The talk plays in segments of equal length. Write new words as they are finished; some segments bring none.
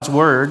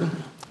Word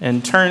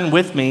and turn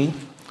with me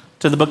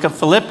to the book of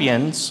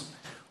Philippians.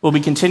 We'll be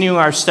continuing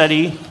our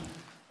study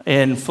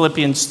in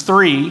Philippians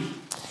 3,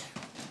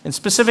 and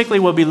specifically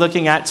we'll be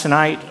looking at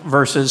tonight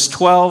verses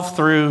 12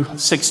 through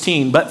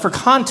 16. But for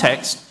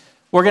context,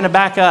 we're going to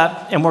back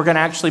up and we're going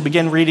to actually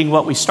begin reading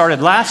what we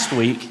started last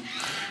week,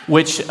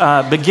 which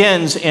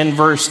begins in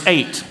verse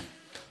 8.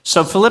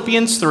 So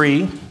Philippians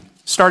 3,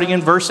 starting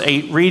in verse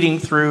 8, reading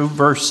through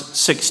verse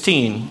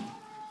 16.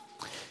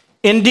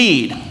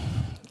 Indeed,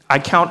 I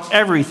count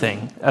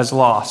everything as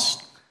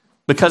lost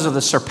because of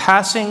the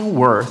surpassing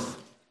worth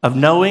of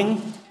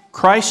knowing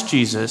Christ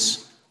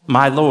Jesus,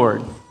 my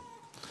Lord.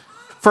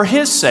 For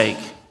his sake,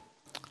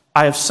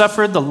 I have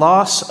suffered the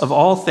loss of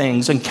all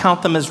things and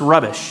count them as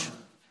rubbish,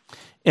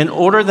 in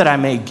order that I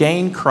may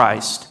gain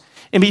Christ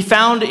and be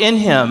found in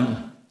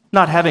him,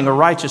 not having a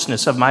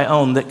righteousness of my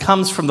own that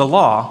comes from the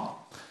law,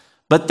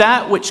 but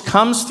that which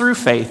comes through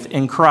faith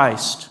in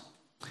Christ,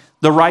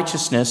 the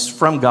righteousness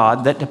from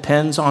God that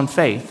depends on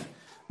faith,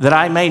 that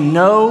I may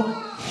know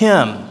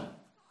him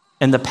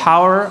and the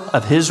power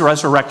of his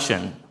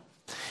resurrection,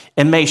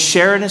 and may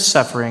share in his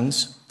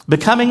sufferings,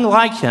 becoming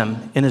like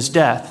him in his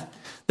death,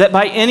 that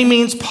by any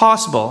means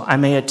possible I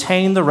may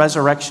attain the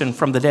resurrection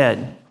from the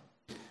dead.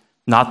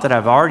 Not that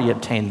I've already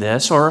obtained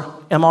this or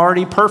am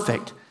already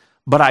perfect,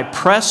 but I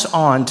press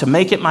on to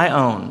make it my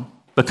own,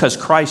 because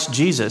Christ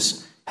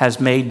Jesus has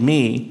made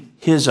me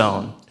his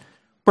own.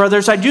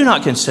 Brothers, I do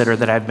not consider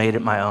that I've made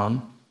it my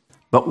own,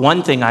 but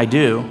one thing I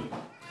do,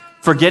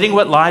 forgetting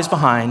what lies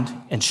behind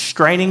and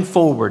straining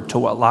forward to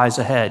what lies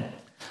ahead,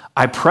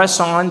 I press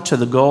on to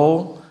the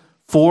goal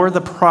for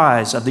the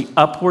prize of the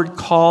upward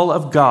call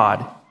of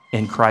God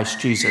in Christ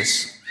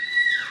Jesus.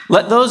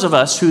 Let those of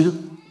us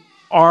who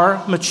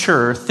are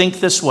mature think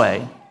this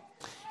way,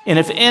 and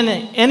if in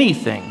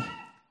anything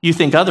you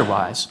think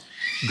otherwise,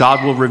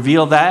 God will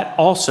reveal that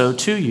also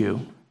to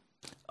you.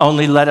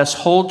 Only let us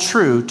hold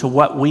true to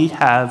what we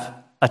have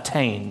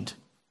attained.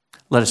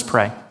 Let us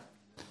pray.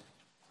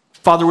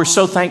 Father, we're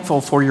so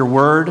thankful for your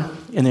word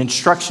and the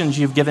instructions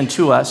you've given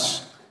to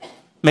us.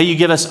 May you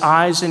give us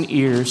eyes and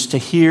ears to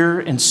hear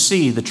and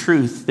see the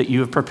truth that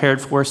you have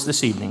prepared for us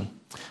this evening.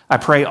 I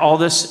pray all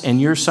this in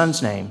your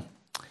Son's name.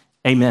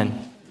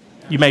 Amen.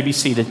 You may be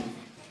seated.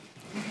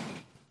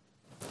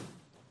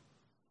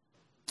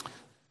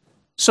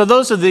 So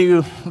those of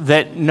you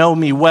that know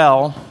me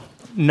well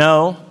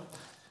know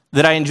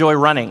that I enjoy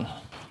running.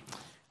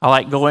 I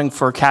like going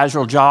for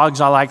casual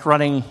jogs. I like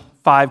running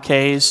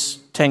 5Ks,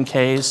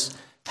 10Ks,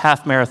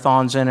 half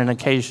marathons, and an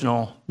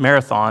occasional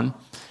marathon.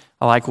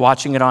 I like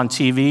watching it on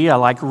TV. I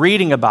like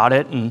reading about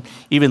it and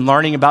even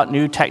learning about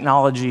new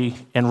technology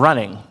in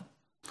running.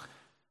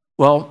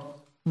 Well,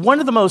 one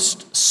of the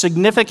most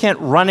significant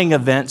running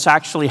events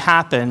actually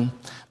happened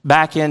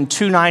back in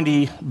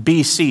 290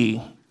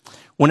 BC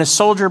when a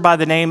soldier by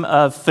the name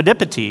of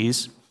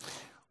Philippians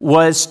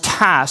was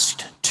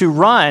tasked to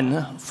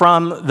run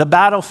from the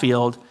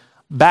battlefield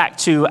back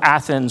to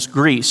Athens,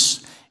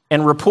 Greece,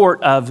 and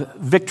report of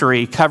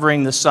victory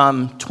covering the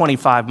some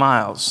 25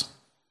 miles.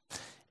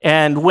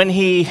 And when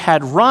he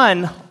had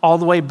run all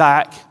the way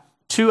back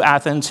to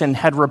Athens and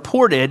had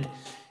reported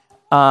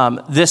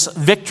this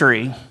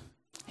victory,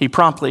 he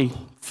promptly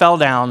fell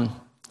down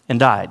and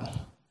died.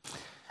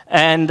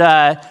 And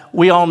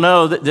we all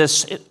know that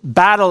this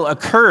battle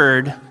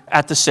occurred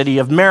at the city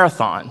of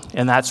Marathon,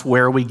 and that's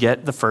where we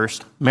get the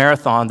first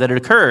marathon that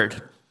occurred.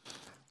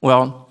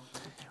 Well,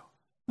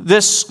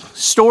 this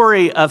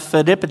story of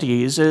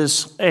Philippians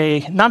is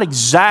not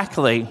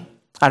exactly,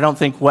 I don't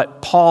think,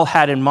 what Paul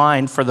had in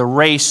mind for the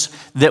race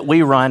that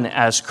we run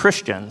as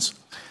Christians,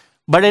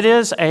 but it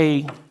is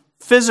a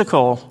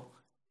physical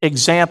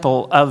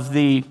example of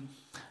the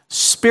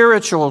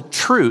spiritual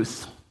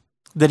truth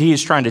that he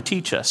is trying to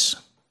teach us.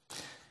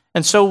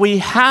 And so we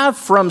have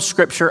from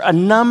Scripture a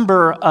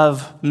number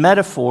of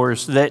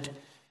metaphors that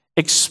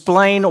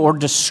explain or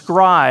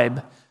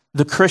describe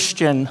the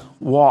Christian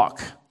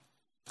walk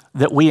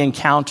that we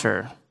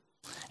encounter.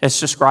 It's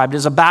described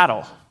as a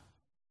battle,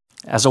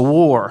 as a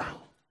war.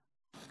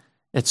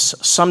 It's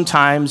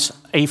sometimes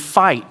a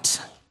fight.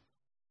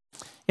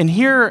 And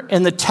here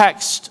in the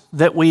text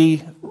that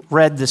we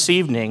read this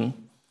evening,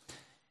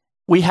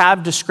 we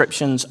have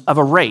descriptions of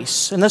a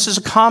race. And this is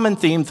a common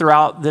theme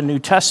throughout the New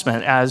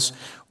Testament, as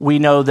we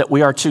know that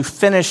we are to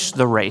finish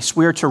the race.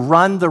 We are to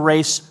run the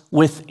race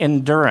with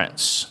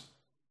endurance.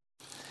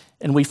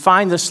 And we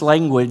find this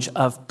language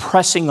of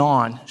pressing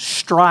on,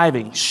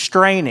 striving,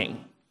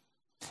 straining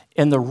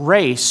in the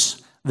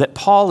race that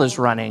Paul is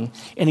running.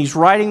 And he's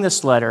writing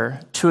this letter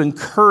to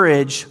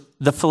encourage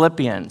the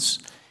Philippians.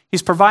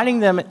 He's providing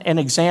them an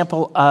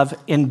example of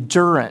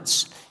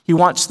endurance. He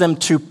wants them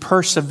to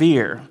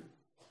persevere.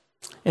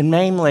 And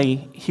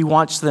namely, he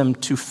wants them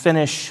to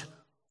finish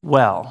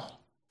well.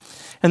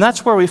 And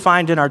that's where we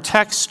find in our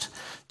text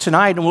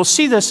tonight, and we'll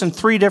see this in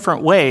three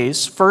different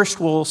ways. First,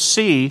 we'll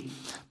see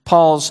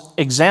Paul's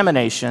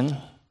examination.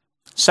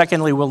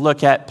 Secondly, we'll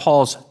look at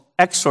Paul's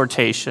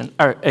exertion.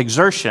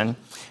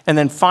 And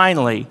then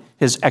finally,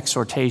 his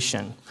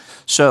exhortation.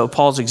 So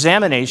Paul's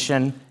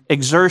examination,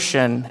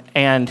 exertion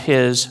and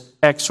his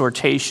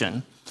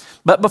exhortation.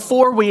 But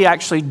before we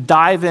actually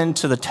dive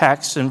into the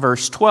text in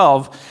verse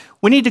 12,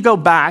 we need to go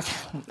back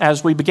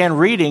as we began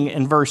reading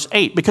in verse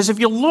 8, because if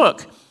you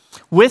look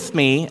with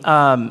me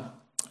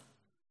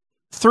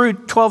through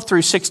 12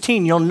 through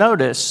 16, you'll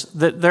notice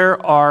that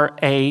there are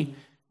a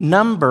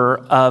number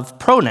of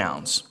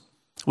pronouns.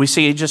 We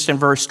see just in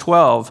verse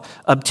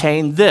 12,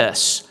 obtain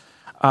this,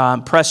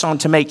 press on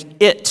to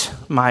make it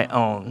my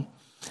own.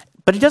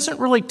 But he doesn't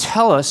really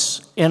tell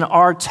us in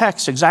our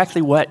text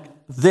exactly what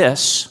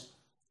this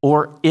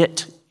or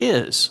it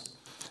is.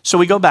 So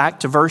we go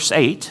back to verse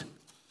 8,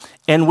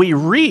 and we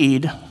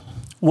read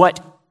what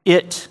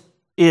it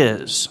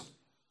is.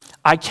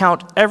 I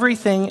count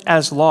everything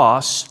as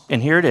loss,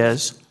 and here it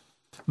is,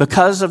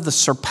 because of the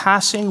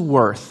surpassing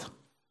worth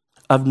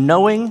of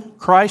knowing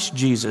Christ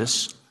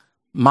Jesus,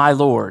 my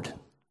Lord.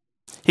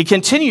 He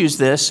continues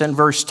this in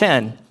verse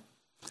 10,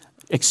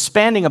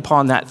 expanding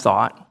upon that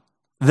thought,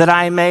 that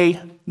I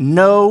may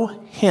know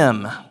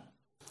him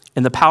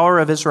in the power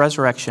of his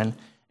resurrection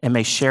and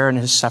may share in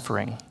his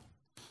suffering.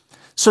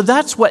 So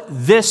that's what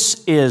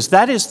this is.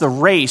 That is the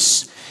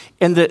race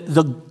and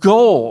the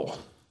goal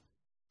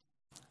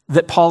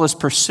that Paul is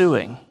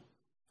pursuing,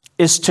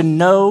 is to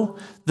know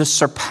the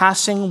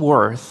surpassing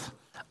worth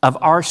of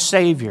our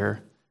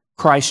Savior,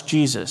 Christ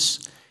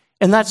Jesus.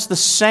 And that's the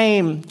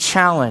same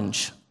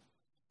challenge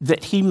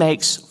that he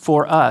makes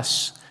for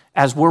us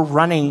as we're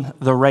running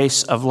the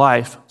race of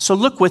life. So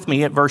look with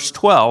me at verse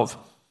 12,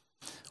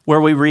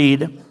 where we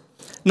read,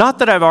 not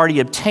that I've already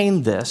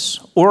obtained this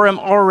or am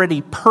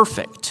already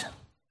perfect.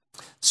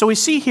 So we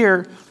see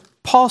here,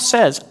 Paul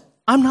says,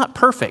 I'm not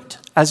perfect,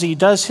 as he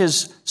does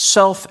his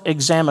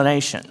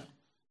self-examination.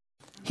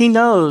 He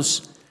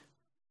knows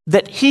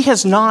that he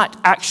has not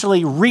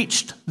actually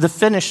reached the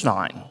finish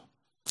line.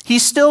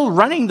 He's still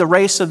running the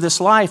race of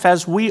this life,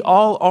 as we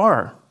all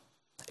are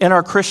in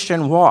our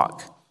Christian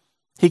walk.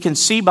 He can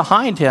see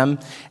behind him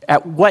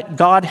at what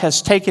God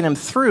has taken him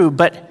through,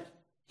 but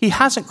he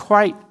hasn't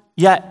quite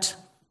yet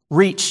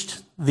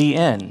reached the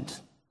end.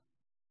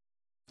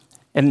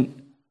 And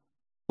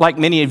like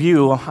many of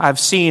you, I've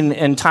seen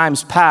in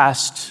times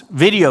past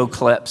video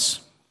clips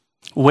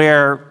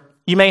where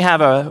you may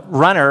have a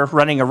runner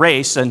running a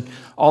race and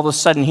all of a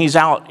sudden he's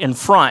out in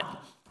front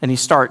and he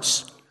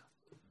starts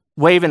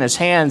waving his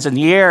hands in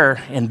the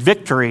air in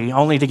victory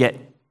only to get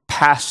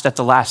passed at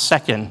the last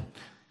second.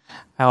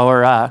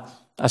 Or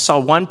I saw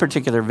one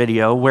particular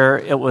video where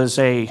it was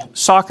a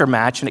soccer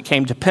match and it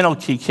came to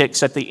penalty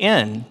kicks at the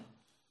end.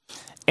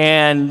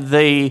 And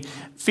the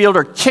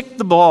fielder kicked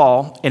the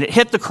ball and it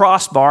hit the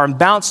crossbar and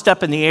bounced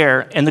up in the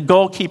air, and the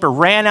goalkeeper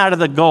ran out of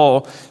the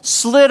goal,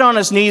 slid on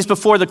his knees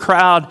before the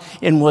crowd,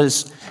 and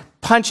was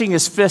punching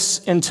his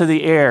fists into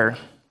the air.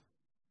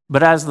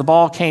 But as the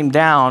ball came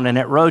down and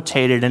it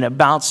rotated and it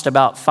bounced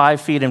about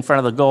 5 feet in front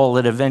of the goal,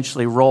 it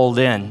eventually rolled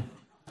in,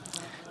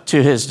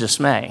 to his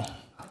dismay.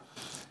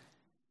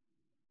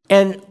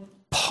 And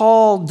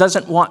Paul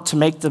doesn't want to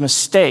make the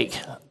mistake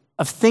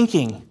of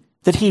thinking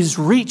that he's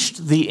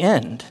reached the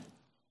end.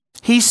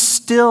 He's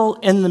still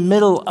in the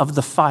middle of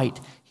the fight.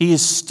 He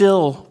is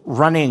still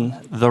running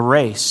the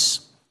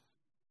race.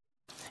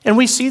 And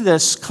we see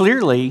this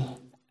clearly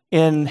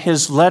in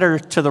his letter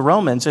to the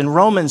Romans, in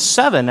Romans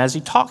 7, as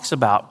he talks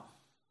about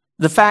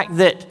the fact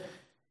that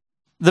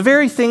the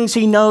very things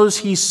he knows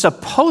he's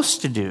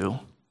supposed to do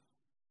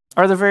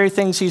are the very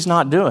things he's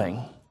not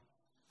doing.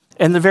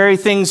 And the very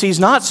things he's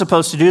not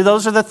supposed to do,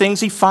 those are the things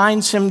he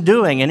finds him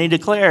doing. And he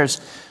declares,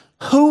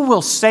 who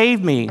will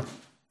save me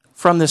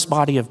from this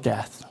body of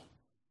death?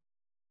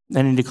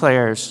 Then he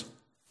declares,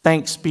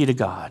 thanks be to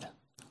God,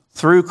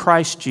 through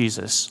Christ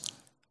Jesus,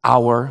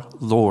 our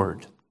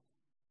Lord.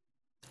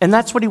 And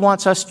that's what he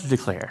wants us to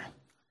declare.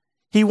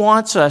 He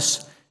wants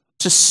us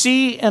to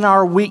see in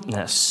our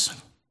weakness,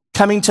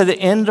 coming to the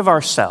end of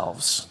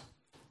ourselves,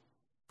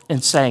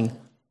 and saying,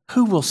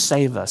 who will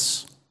save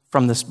us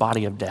from this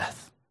body of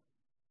death?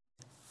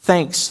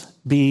 Thanks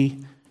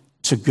be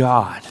to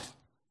God,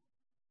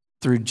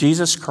 through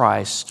Jesus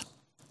Christ,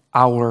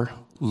 our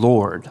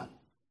Lord.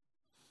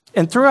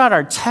 And throughout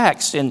our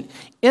text, and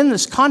in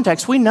this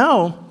context, we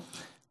know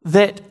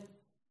that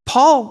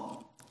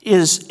Paul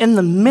is in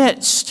the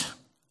midst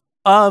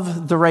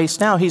of the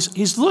race now.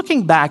 He's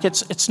looking back.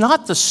 It's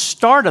not the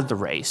start of the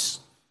race,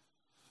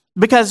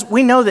 because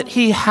we know that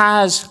he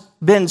has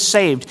been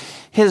saved.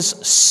 His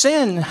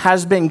sin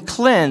has been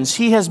cleansed.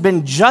 He has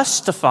been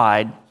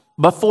justified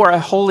before a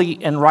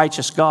holy and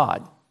righteous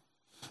God.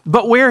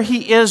 But where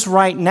he is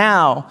right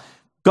now,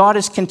 God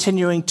is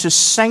continuing to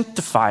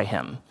sanctify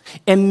him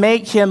and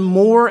make him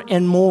more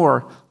and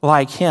more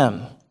like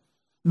him.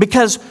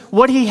 Because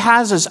what he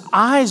has his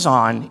eyes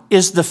on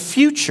is the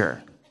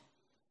future,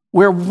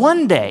 where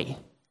one day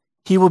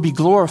he will be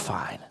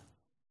glorified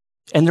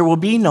and there will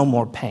be no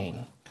more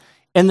pain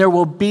and there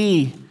will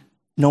be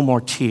no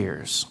more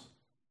tears.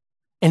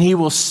 And he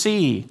will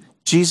see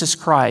Jesus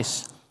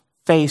Christ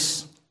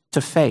face to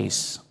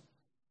face,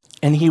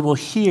 and he will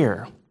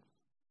hear,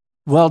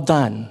 well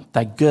done,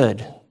 thy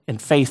good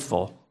and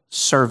faithful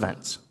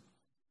servant.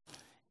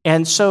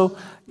 And so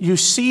you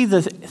see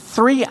the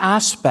three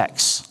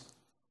aspects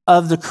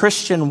of the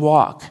Christian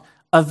walk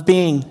of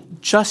being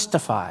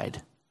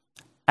justified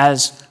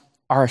as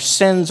our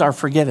sins are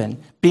forgiven,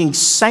 being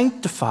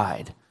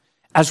sanctified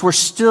as we're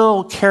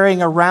still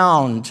carrying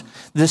around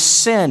the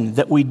sin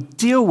that we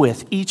deal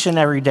with each and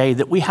every day,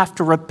 that we have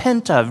to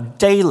repent of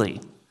daily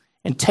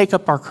and take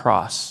up our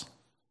cross,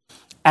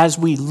 as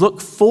we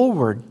look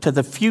forward to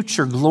the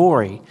future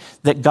glory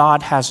that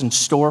God has in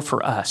store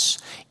for us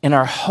in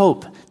our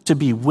hope to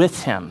be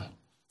with him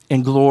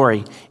in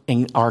glory,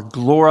 in our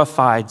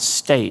glorified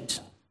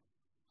state.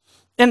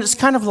 And it's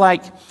kind of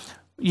like,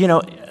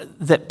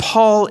 that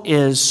Paul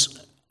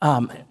is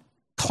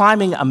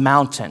climbing a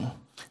mountain.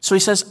 So he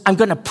says, I'm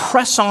going to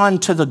press on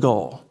to the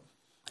goal.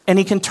 And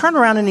he can turn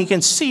around and he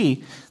can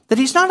see that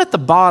he's not at the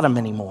bottom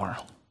anymore.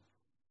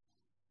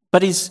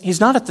 But he's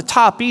not at the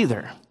top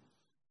either.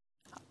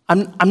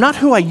 I'm not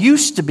who I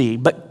used to be,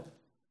 but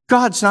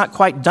God's not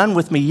quite done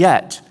with me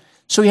yet.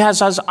 So he has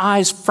his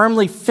eyes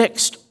firmly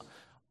fixed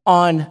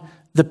on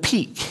the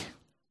peak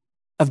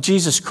of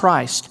Jesus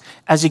Christ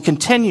as he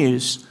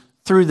continues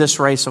through this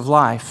race of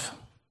life.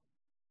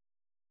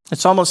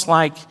 It's almost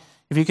like,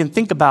 if you can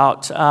think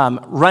about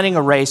running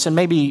a race, and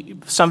maybe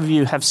some of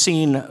you have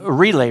seen a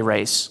relay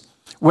race,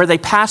 where they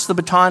pass the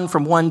baton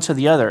from one to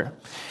the other.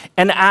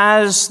 And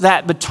as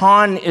that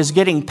baton is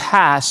getting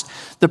passed,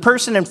 the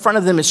person in front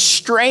of them is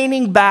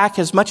straining back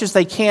as much as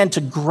they can to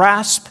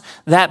grasp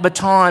that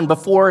baton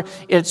before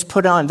it's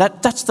put on.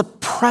 That's the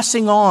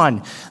pressing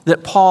on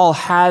that Paul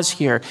has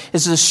here,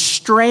 is the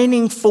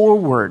straining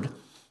forward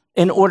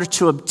in order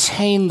to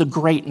obtain the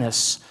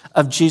greatness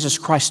of Jesus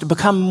Christ, to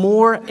become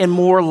more and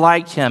more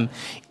like him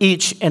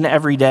each and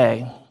every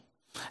day.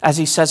 As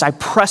he says, I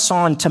press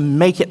on to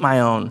make it my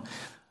own.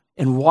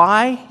 And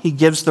why? He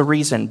gives the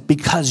reason.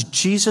 Because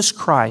Jesus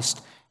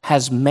Christ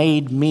has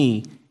made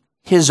me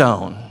his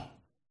own.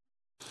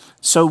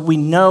 So we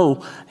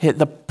know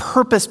the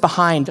purpose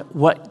behind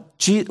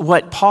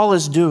what Paul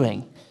is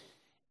doing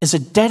is a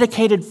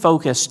dedicated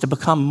focus to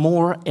become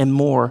more and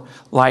more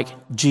like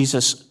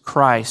Jesus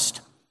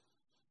Christ.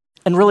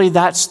 And really,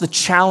 that's the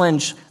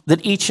challenge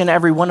that each and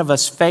every one of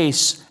us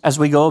face as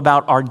we go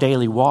about our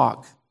daily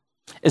walk,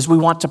 is we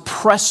want to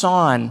press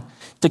on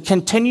to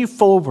continue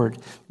forward,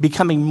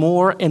 becoming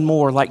more and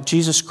more like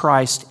Jesus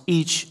Christ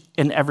each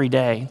and every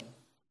day.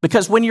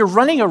 Because when you're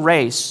running a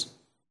race,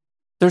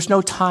 there's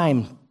no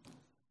time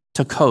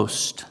to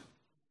coast.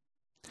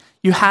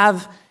 You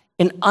have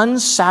an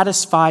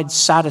unsatisfied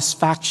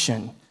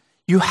satisfaction.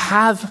 You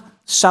have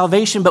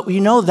salvation, but you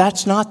know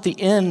that's not the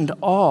end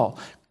all.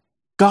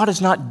 God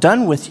is not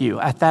done with you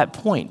at that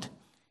point.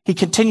 He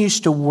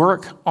continues to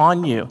work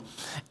on you,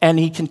 and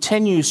he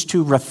continues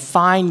to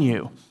refine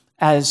you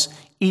as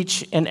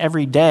each and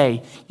every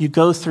day you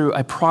go through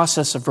a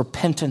process of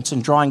repentance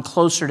and drawing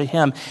closer to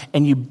him,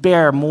 and you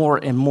bear more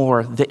and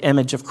more the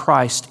image of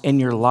Christ in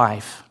your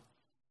life.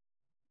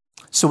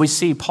 So we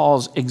see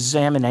Paul's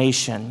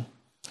examination.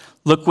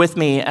 Look with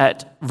me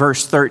at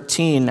verse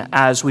 13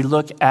 as we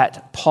look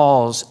at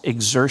Paul's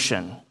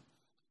exertion.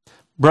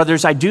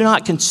 Brothers, I do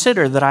not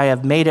consider that I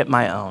have made it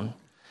my own,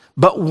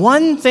 but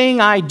one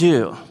thing I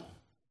do.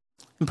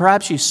 And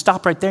perhaps you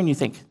stop right there and you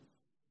think,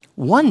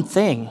 one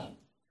thing?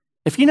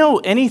 If you know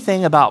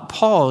anything about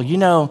Paul, you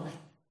know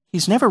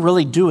he's never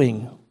really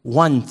doing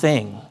one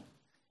thing.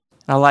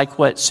 I like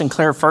what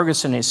Sinclair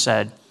Ferguson has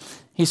said.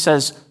 He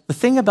says, the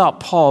thing about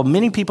Paul,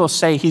 many people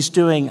say he's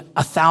doing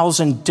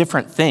 1,000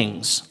 different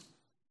things.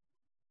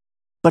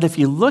 But if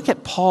you look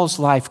at Paul's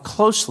life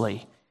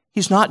closely,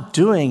 he's not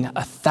doing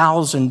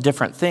 1,000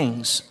 different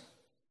things.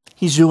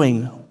 He's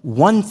doing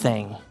one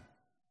thing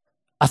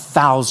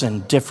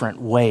 1,000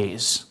 different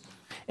ways.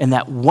 And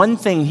that one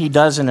thing he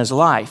does in his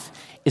life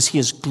is he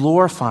is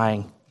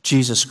glorifying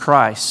Jesus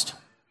Christ.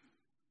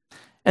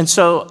 And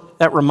so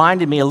that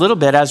reminded me a little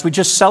bit as we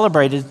just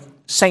celebrated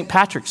St.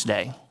 Patrick's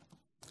Day.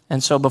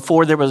 And so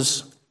before there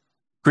was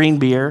green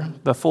beer,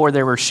 before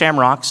there were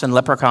shamrocks and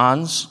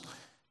leprechauns,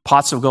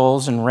 pots of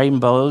gold and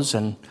rainbows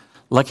and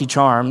Lucky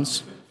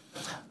Charms,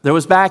 there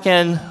was back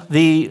in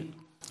the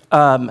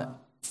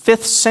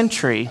 5th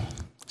century,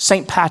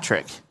 St.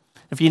 Patrick.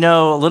 If you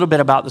know a little bit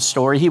about the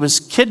story, he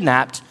was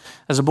kidnapped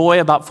as a boy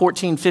about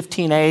 14,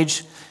 15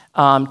 age,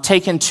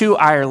 taken to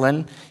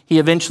Ireland. He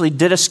eventually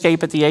did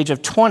escape at the age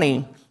of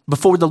 20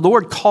 before the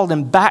Lord called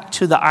him back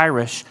to the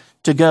Irish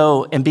to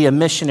go and be a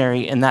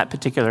missionary in that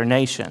particular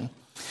nation.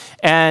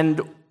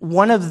 And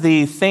one of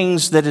the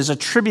things that is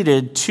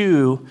attributed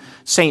to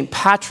St.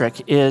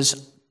 Patrick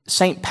is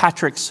St.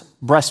 Patrick's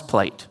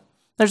breastplate.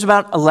 There's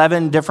about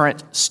 11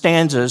 different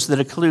stanzas that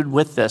include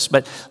with this,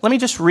 but let me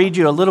just read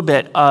you a little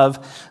bit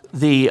of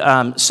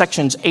the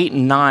sections 8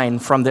 and 9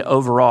 from the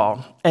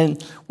overall.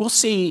 And we'll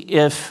see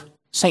if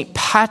St.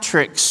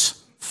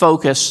 Patrick's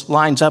focus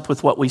lines up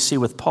with what we see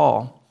with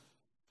Paul.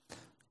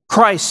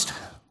 Christ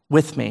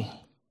with me,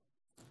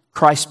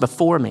 Christ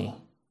before me,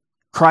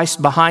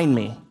 Christ behind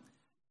me,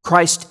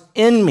 Christ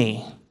in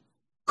me,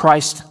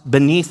 Christ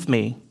beneath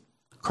me,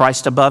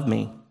 Christ above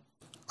me,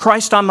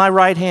 Christ on my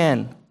right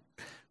hand,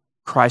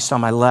 Christ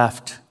on my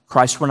left,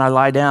 Christ when I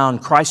lie down,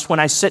 Christ when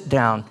I sit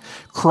down,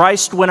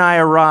 Christ when I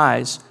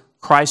arise,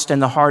 Christ in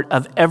the heart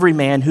of every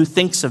man who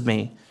thinks of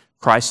me,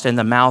 Christ in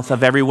the mouth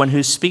of everyone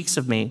who speaks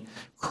of me,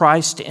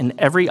 Christ in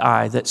every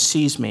eye that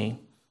sees me,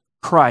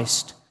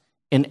 Christ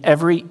in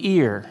every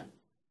ear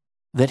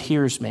that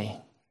hears me.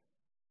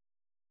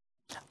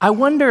 I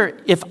wonder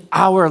if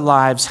our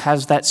lives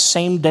has that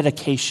same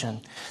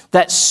dedication,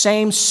 that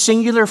same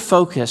singular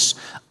focus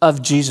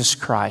of Jesus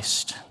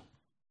Christ.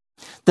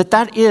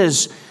 That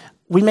is,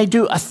 we may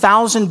do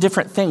 1,000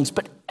 different things,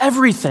 but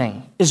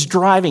everything is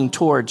driving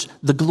towards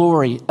the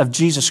glory of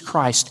Jesus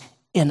Christ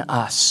in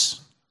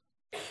us.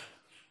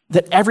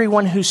 That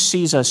everyone who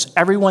sees us,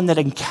 everyone that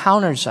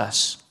encounters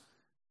us,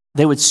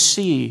 they would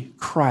see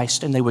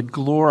Christ and they would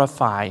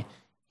glorify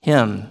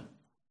him.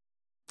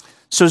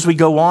 So as we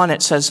go on,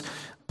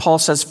 Paul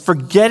says,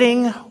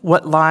 forgetting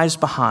what lies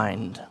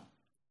behind.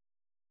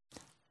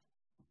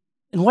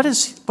 And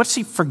what's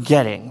he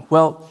forgetting?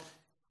 Well,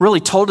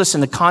 really told us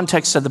in the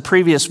context of the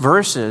previous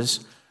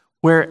verses,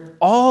 where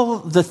all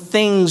the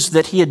things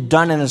that he had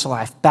done in his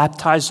life,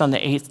 baptized on the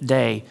 8th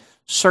day,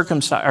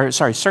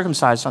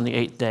 circumcised on the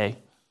 8th day,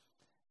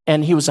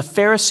 and he was a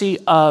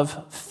Pharisee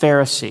of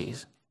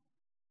Pharisees.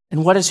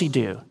 And what does he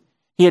do?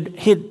 He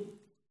had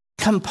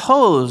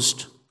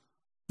composed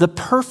the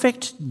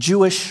perfect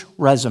Jewish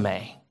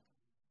resume.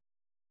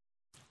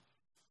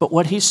 But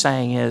what he's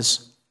saying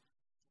is,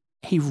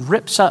 he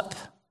rips up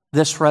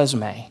this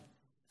resume,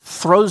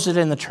 throws it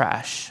in the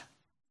trash,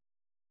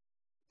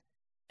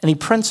 and he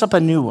prints up a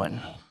new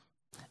one.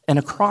 And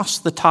across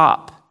the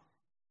top,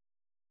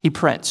 he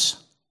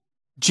prints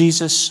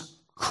Jesus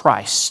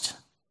Christ.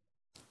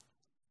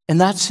 And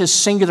that's his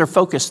singular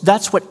focus.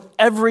 That's what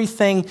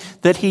everything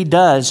that he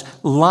does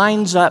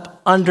lines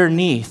up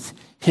underneath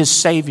his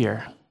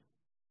Savior.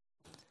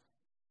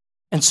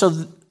 And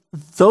so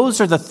those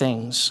are the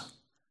things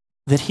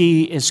that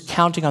he is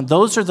counting on.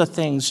 Those are the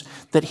things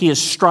that he is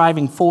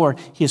striving for.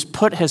 He has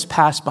put his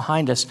past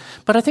behind us.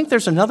 But I think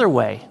there's another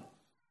way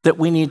that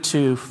we need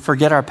to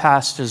forget our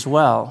past as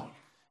well.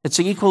 It's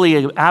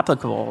equally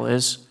applicable,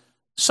 is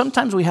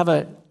sometimes we have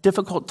a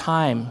difficult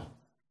time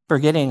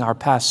forgetting our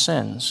past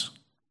sins.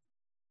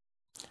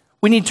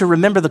 We need to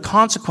remember the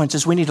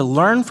consequences. We need to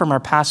learn from our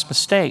past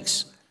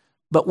mistakes.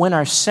 But when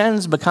our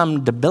sins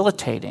become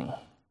debilitating,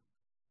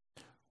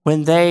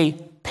 when they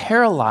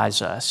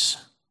paralyze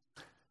us,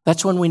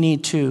 that's when we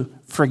need to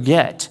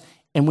forget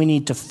and we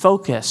need to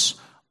focus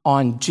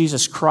on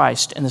Jesus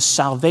Christ and the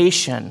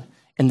salvation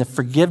and the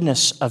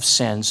forgiveness of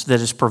sins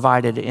that is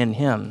provided in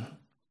him.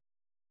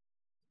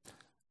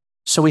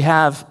 So we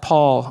have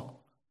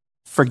Paul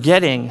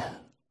forgetting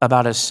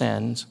about his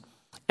sins.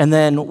 And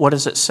then what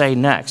does it say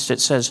next?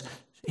 It says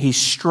he's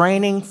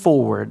straining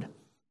forward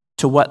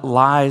to what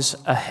lies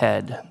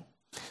ahead.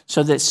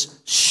 So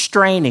this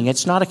straining,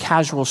 it's not a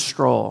casual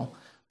stroll,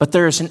 but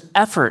there is an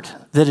effort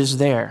that is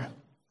there.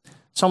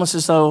 It's almost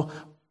as though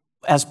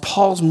as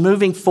Paul's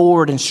moving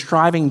forward and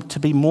striving to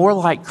be more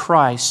like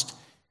Christ,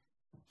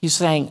 he's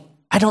saying,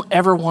 I don't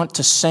ever want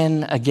to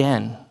sin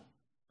again.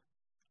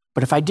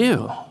 But if I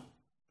do,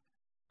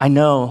 I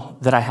know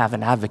that I have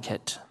an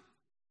advocate.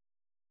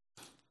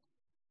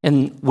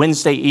 In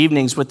Wednesday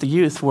evenings with the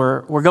youth,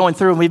 we're going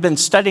through and we've been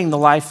studying the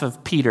life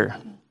of Peter.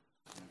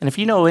 And if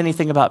you know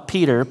anything about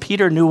Peter,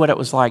 Peter knew what it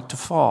was like to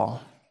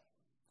fall.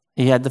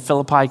 He had the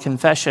Philippi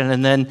confession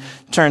and then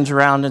turns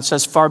around and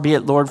says, far be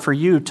it, Lord, for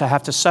you to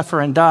have to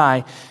suffer and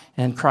die.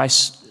 And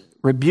Christ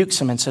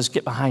rebukes him and says,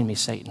 get behind me,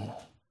 Satan.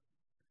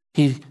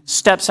 He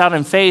steps out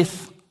in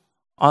faith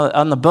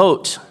on the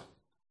boat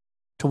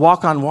to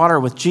walk on water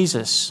with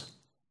Jesus.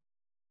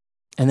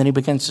 And then he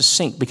begins to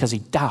sink because he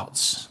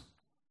doubts.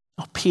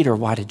 Oh, Peter,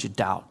 why did you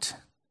doubt?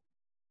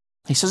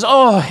 He says,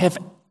 if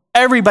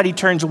everybody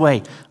turns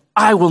away,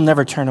 I will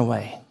never turn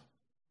away.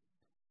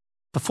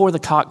 Before the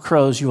cock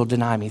crows, you will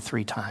deny me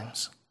 3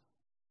 times.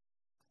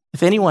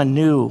 If anyone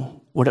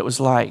knew what it was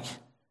like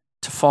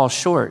to fall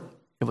short,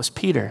 it was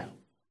Peter.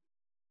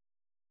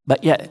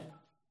 But yet,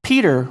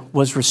 Peter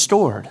was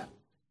restored.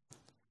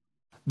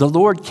 The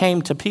Lord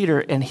came to Peter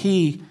and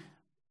he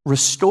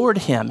restored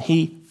him.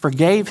 He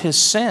forgave his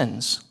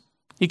sins.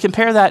 You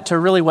compare that to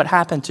really what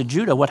happened to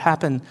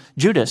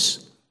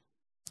Judas.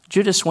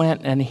 Judas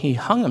went and he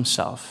hung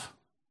himself.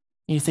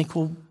 And you think,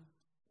 well,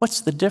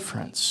 what's the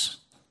difference?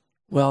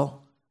 Well,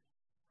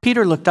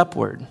 Peter looked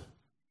upward.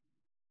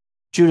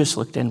 Judas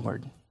looked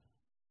inward.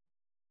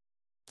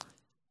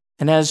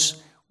 And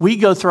as we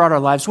go throughout our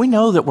lives, we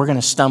know that we're going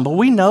to stumble.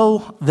 We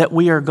know that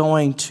we are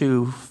going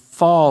to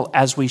fall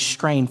as we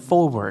strain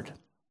forward.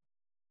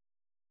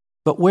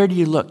 But where do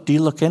you look? Do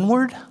you look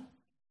inward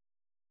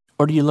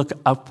or do you look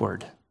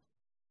upward?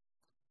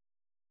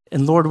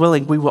 And Lord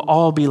willing, we will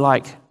all be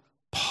like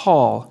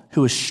Paul,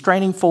 who is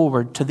straining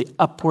forward to the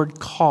upward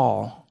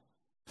call,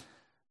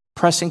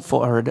 pressing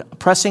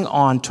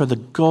on to the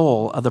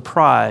goal of the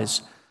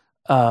prize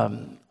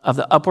of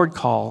the upward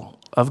call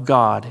of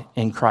God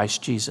in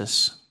Christ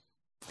Jesus.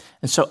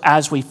 And so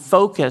as we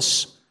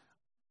focus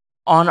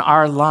on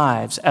our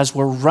lives, as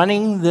we're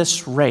running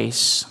this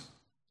race,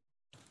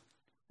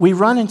 We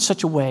run in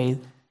such a way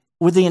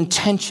with the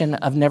intention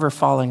of never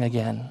falling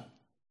again,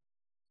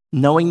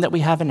 knowing that we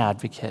have an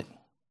advocate.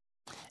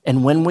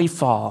 And when we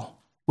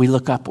fall, we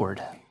look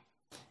upward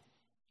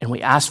and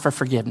we ask for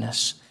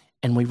forgiveness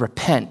and we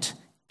repent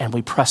and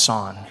we press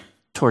on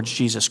towards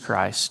Jesus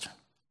Christ.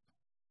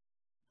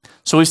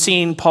 So we've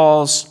seen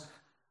Paul's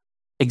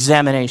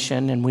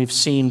examination and we've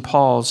seen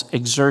Paul's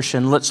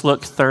exertion. Let's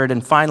look third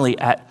and finally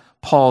at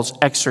Paul's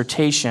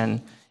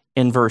exhortation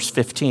in verse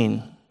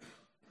 15.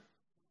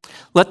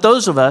 Let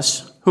those of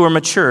us who are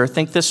mature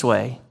think this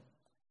way,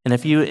 and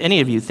if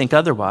any of you think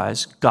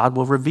otherwise, God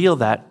will reveal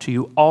that to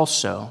you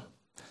also.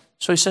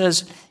 So he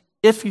says,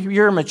 if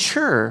you're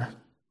mature,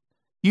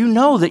 you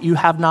know that you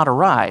have not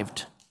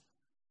arrived.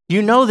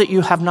 You know that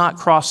you have not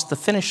crossed the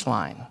finish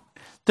line.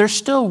 There's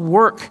still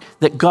work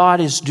that God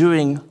is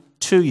doing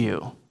to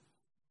you.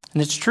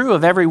 And it's true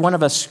of every one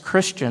of us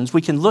Christians.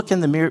 We can look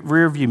in the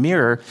rearview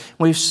mirror,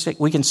 and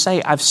we can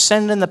say, I've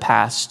sinned in the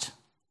past,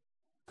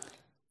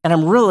 and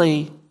I'm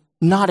really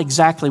not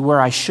exactly where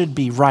I should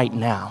be right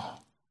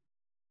now.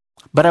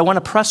 But I want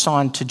to press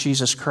on to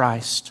Jesus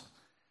Christ.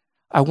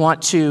 I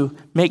want to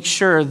make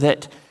sure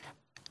that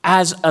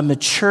as a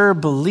mature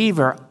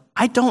believer,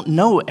 I don't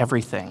know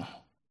everything.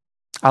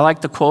 I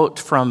like the quote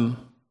from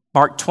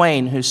Mark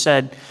Twain, who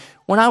said,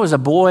 when I was a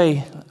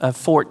boy of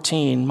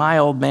 14, my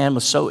old man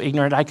was so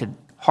ignorant I could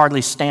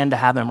hardly stand to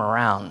have him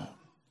around.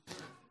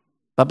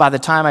 But by the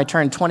time I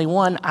turned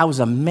 21, I was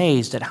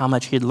amazed at how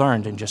much he'd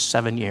learned in just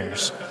 7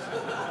 years.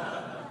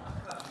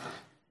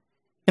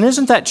 And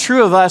isn't that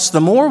true of us?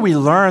 The more we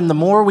learn, the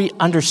more we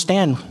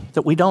understand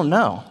that we don't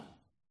know.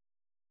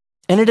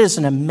 And it is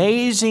an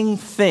amazing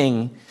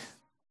thing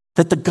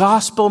that the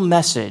gospel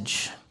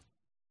message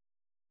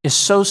is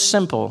so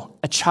simple,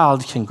 a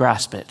child can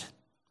grasp it.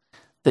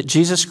 That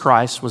Jesus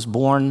Christ was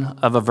born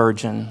of a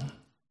virgin,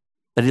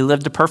 that he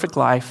lived a perfect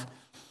life,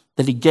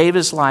 that he gave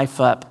his life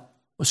up,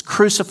 was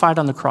crucified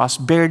on the cross,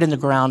 buried in the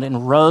ground,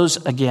 and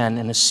rose again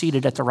and is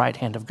seated at the right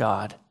hand of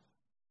God.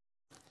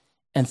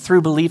 And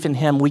through belief in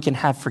him, we can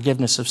have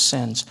forgiveness of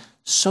sins.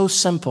 So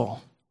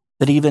simple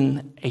that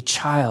even a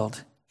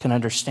child can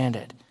understand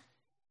it.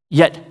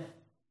 Yet,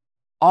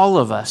 all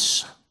of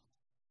us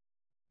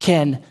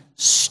can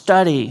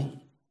study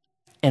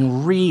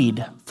and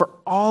read for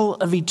all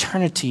of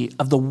eternity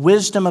of the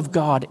wisdom of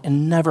God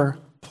and never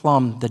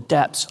plumb the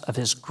depths of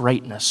his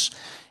greatness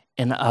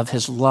and of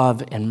his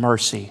love and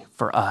mercy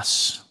for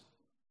us.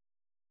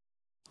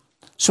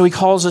 So he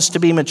calls us to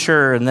be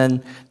mature. And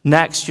then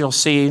next you'll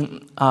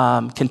see,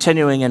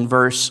 continuing in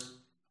verse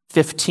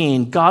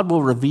 15, God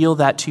will reveal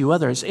that to you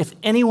others. If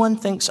anyone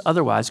thinks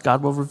otherwise,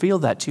 God will reveal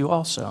that to you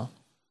also.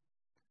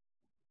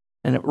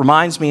 And it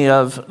reminds me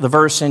of the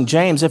verse in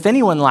James, if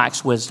anyone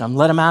lacks wisdom,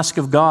 let him ask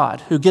of God,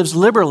 who gives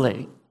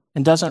liberally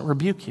and doesn't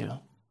rebuke you.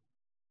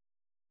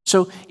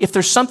 So if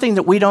there's something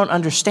that we don't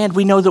understand,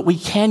 we know that we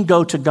can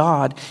go to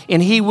God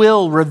and he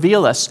will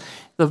reveal us.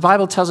 The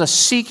Bible tells us,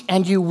 seek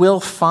and you will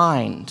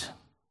find.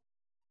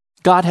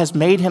 God has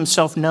made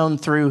himself known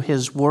through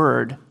his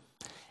word,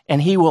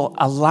 and he will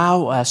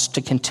allow us to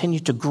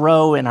continue to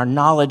grow in our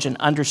knowledge and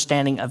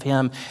understanding of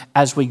him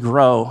as we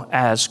grow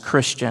as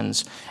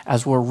Christians,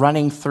 as we're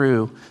running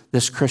through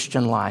this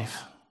Christian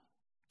life.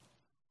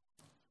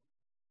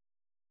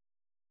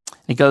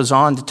 He goes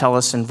on to tell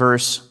us in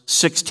verse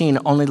 16,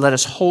 only let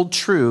us hold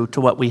true to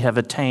what we have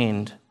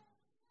attained.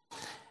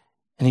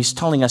 And he's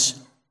telling us,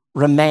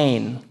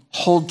 remain,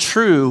 hold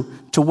true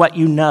to what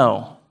you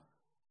know.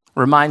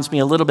 Reminds me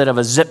a little bit of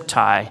a zip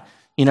tie.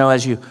 You know,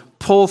 as you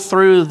pull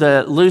through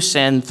the loose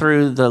end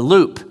through the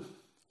loop,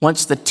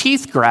 once the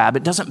teeth grab,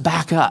 it doesn't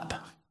back up.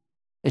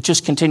 It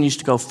just continues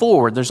to go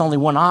forward. There's only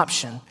one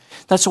option.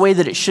 That's the way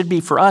that it should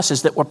be for us,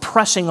 is that we're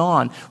pressing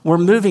on. We're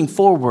moving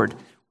forward.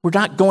 We're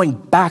not going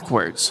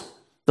backwards.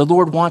 The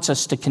Lord wants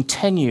us to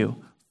continue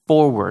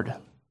forward.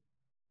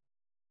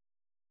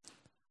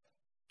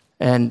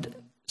 And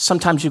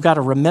sometimes you've got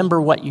to remember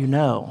what you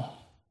know.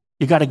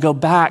 You've got to go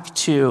back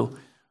to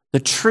the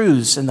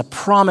truths and the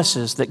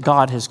promises that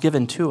God has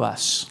given to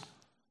us.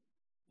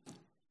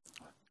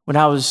 When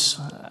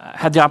I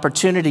had the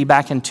opportunity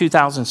back in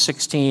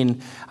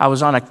 2016, I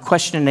was on a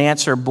question and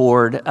answer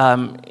board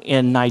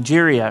in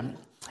Nigeria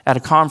at a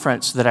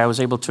conference that I was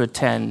able to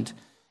attend.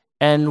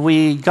 And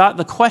we got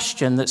the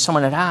question that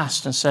someone had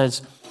asked and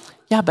says,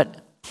 yeah, but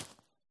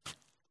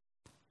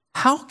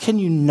how can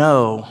you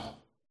know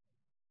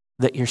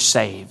that you're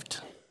saved?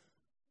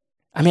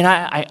 I mean,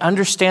 I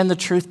understand the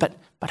truth, but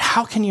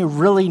how can you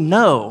really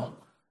know?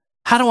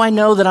 How do I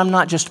know that I'm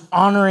not just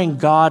honoring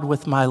God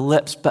with my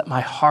lips, but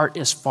my heart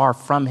is far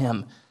from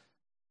him?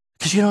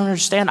 Because you don't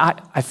understand,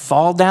 I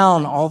fall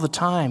down all the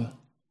time.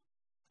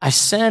 I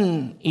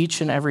sin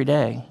each and every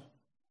day.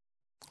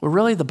 Well,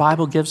 really, the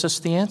Bible gives us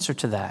the answer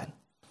to that.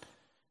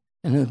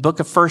 In the book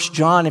of 1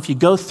 John, if you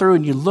go through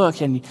and you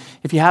look, and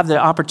if you have the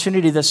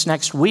opportunity this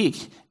next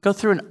week, go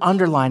through and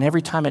underline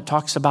every time it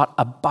talks about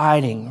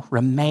abiding,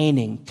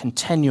 remaining,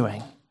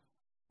 continuing.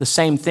 The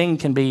same thing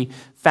can be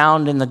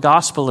found in the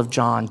Gospel of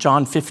John,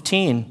 John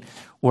 15,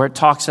 where it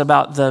talks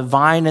about the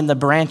vine and the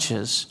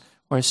branches,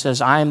 where it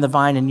says, I am the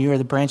vine and you are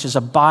the branches,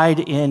 abide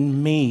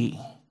in me.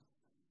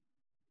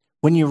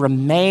 When you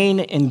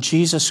remain in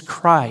Jesus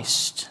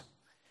Christ,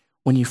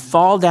 when you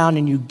fall down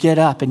and you get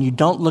up and you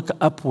don't look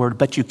upward,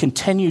 but you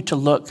continue to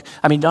look,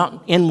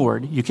 not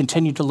inward, you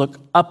continue to look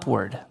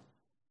upward,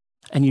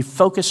 and you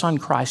focus on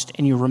Christ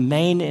and you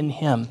remain in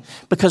him,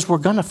 because we're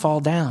going to fall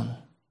down.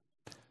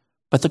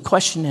 But the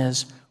question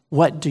is,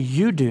 what do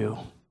you do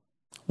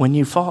when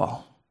you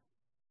fall?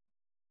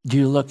 Do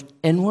you look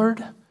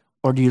inward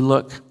or do you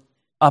look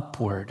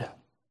upward?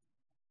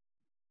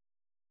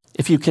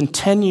 If you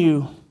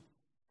continue,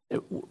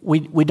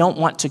 we don't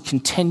want to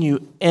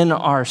continue in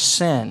our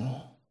sin,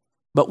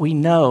 but we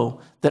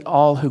know that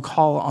all who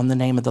call on the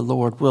name of the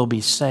Lord will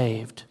be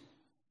saved.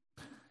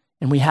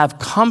 And we have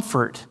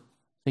comfort.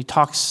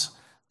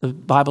 The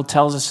Bible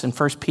tells us in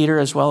 1 Peter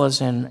as well as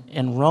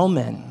in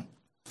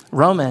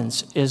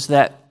Romans is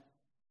that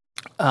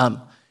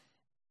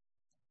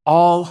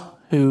all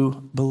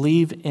who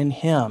believe in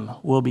him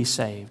will be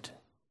saved,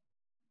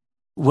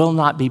 will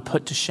not be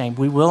put to shame.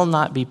 We will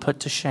not be put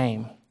to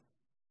shame.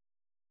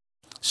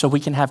 So we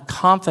can have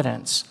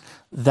confidence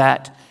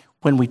that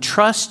when we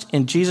trust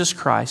in Jesus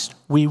Christ,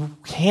 we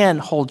can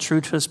hold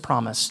true to his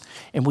promise,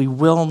 and we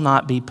will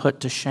not be put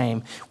to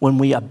shame when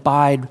we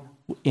abide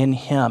in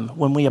him.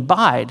 When we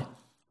abide,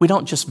 we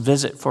don't just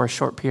visit for a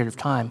short period of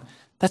time.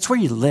 That's where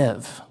you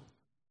live.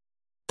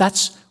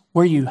 That's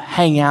where you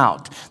hang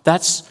out.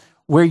 That's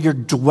where your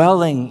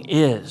dwelling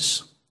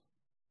is.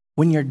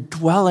 When your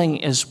dwelling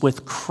is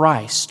with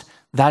Christ,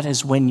 that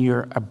is when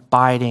you're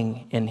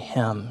abiding in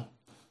him.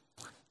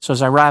 So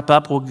as I wrap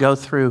up, we'll go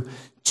through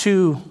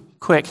 2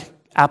 quick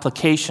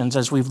applications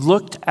as we've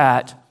looked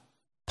at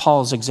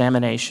Paul's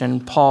examination,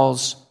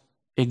 Paul's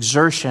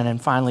exertion,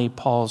 and finally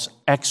Paul's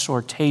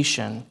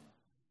exhortation.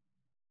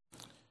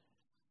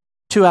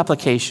 2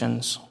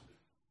 applications.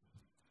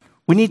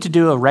 We need to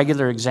do a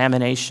regular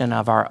examination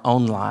of our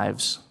own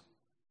lives.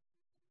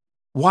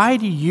 Why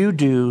do you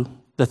do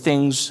the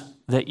things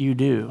that you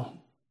do?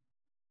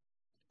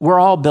 We're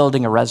all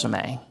building a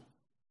resume.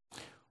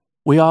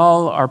 We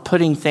all are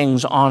putting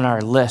things on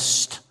our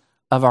list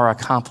of our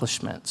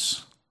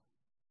accomplishments.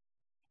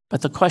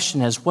 But the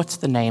question is, what's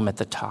the name at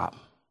the top?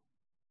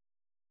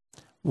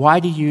 Why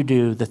do you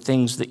do the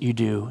things that you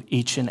do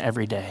each and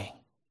every day?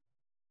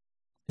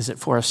 Is it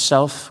for a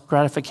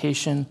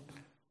self-gratification,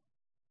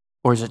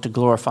 or is it to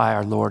glorify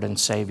our Lord and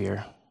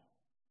Savior?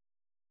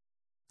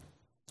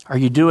 Are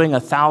you doing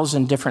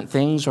 1,000 different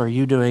things, or are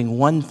you doing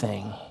one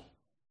thing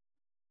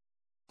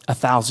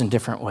 1,000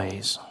 different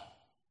ways?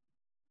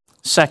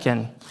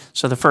 Second,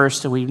 so the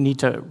first, we need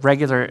to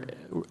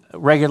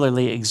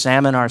regularly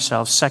examine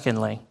ourselves.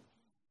 Secondly,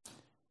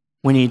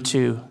 we need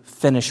to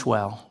finish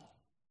well.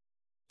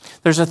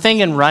 There's a thing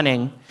in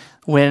running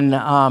when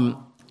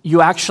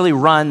you actually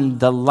run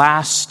the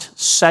last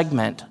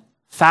segment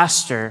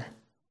faster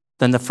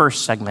than the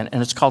first segment,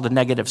 and it's called a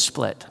negative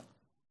split.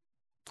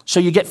 So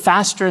you get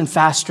faster and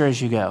faster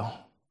as you go.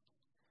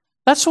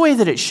 That's the way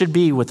that it should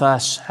be with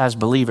us as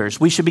believers.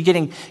 We should be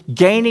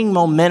gaining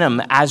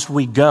momentum as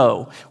we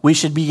go. We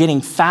should be getting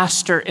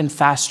faster and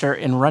faster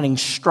and running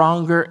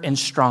stronger and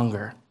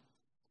stronger,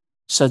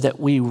 so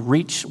that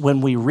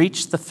when we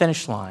reach the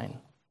finish line,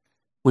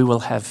 we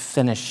will have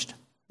finished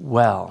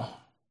well.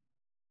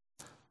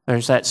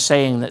 There's that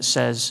saying that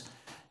says,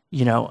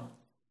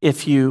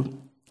 if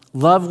you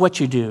love what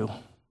you do,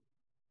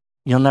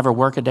 you'll never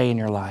work a day in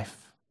your life.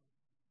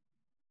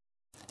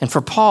 And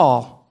for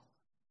Paul,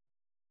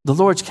 the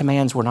Lord's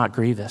commands were not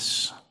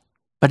grievous,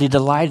 but he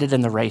delighted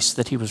in the race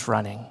that he was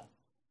running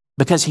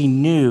because he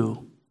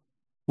knew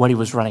what he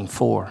was running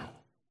for.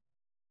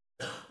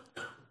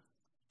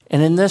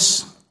 And in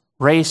this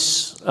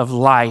race of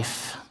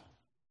life,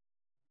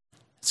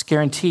 it's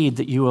guaranteed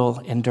that you will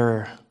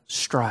endure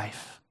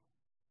strife.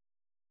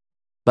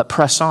 But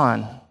press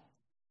on.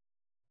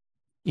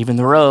 Even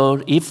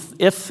though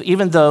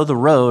the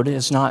road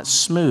is not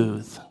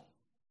smooth,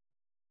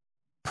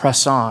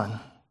 press on.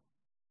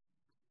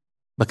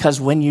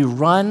 Because when you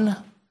run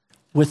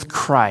with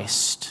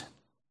Christ,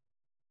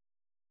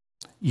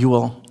 you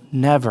will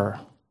never,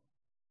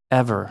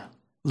 ever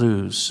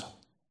lose.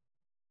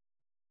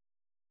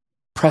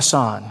 Press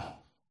on.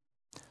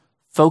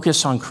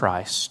 Focus on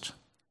Christ.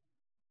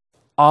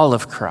 All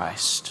of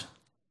Christ.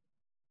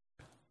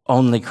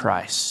 Only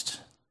Christ.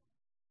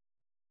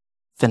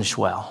 Finish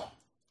well.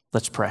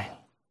 Let's pray.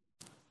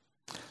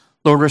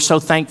 Lord, we're so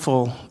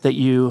thankful that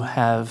you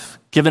have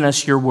given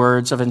us your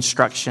words of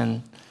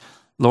instruction.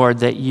 Lord,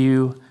 that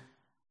you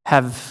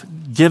have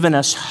given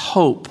us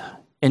hope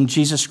in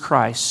Jesus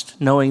Christ,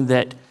 knowing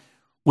that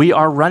we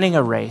are running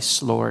a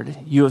race, Lord.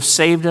 You have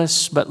saved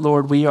us, but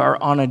Lord, we are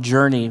on a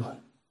journey,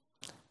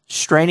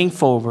 straining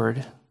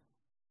forward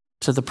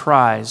to the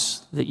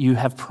prize that you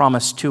have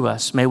promised to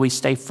us. May we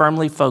stay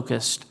firmly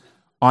focused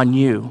on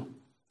you.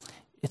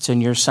 It's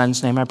in your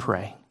Son's name I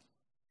pray.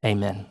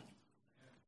 Amen.